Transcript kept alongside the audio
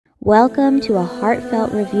Welcome to a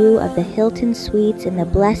heartfelt review of the Hilton Suites in the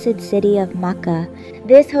blessed city of Makkah.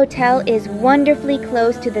 This hotel is wonderfully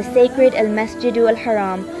close to the sacred Al-Masjid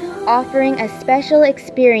Al-Haram, offering a special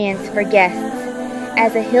experience for guests.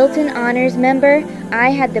 As a Hilton Honors member,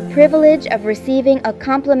 I had the privilege of receiving a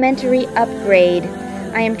complimentary upgrade.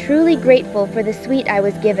 I am truly grateful for the suite I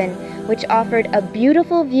was given, which offered a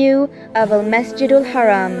beautiful view of Al-Masjid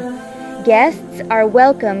Al-Haram. Guests are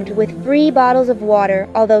welcomed with free bottles of water,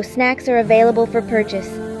 although snacks are available for purchase.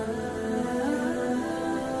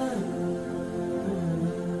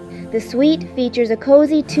 The suite features a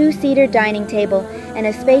cozy two-seater dining table and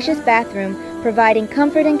a spacious bathroom, providing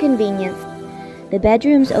comfort and convenience. The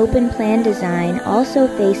bedroom's open-plan design also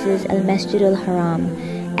faces Al-Masjid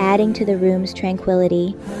Al-Haram, adding to the room's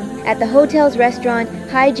tranquility. At the hotel's restaurant,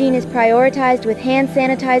 hygiene is prioritized with hand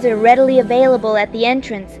sanitizer readily available at the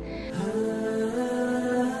entrance.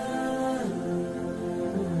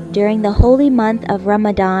 During the holy month of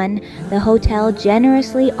Ramadan, the hotel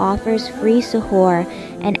generously offers free suhoor,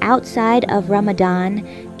 and outside of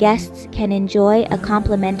Ramadan, guests can enjoy a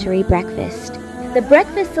complimentary breakfast. The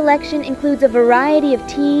breakfast selection includes a variety of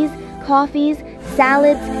teas, coffees,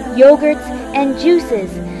 salads, yogurts, and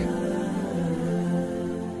juices.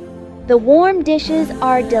 The warm dishes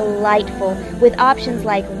are delightful, with options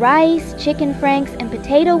like rice, chicken franks, and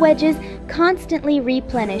potato wedges constantly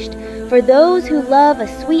replenished. For those who love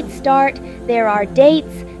a sweet start, there are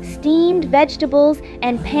dates, steamed vegetables,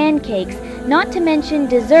 and pancakes, not to mention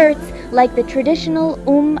desserts like the traditional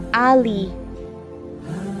Ali.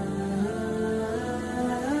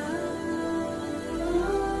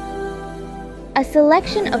 A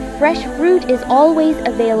selection of fresh fruit is always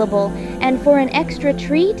available, and for an extra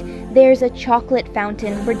treat, there's a chocolate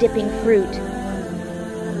fountain for dipping fruit.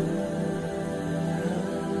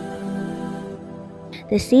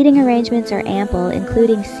 The seating arrangements are ample,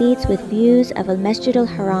 including seats with views of Al-Masjid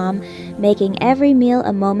Al-Haram, making every meal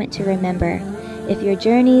a moment to remember. If your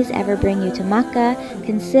journeys ever bring you to Makkah,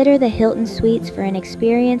 consider the Hilton Suites for an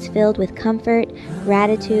experience filled with comfort,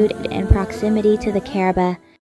 gratitude, and proximity to the Kaaba.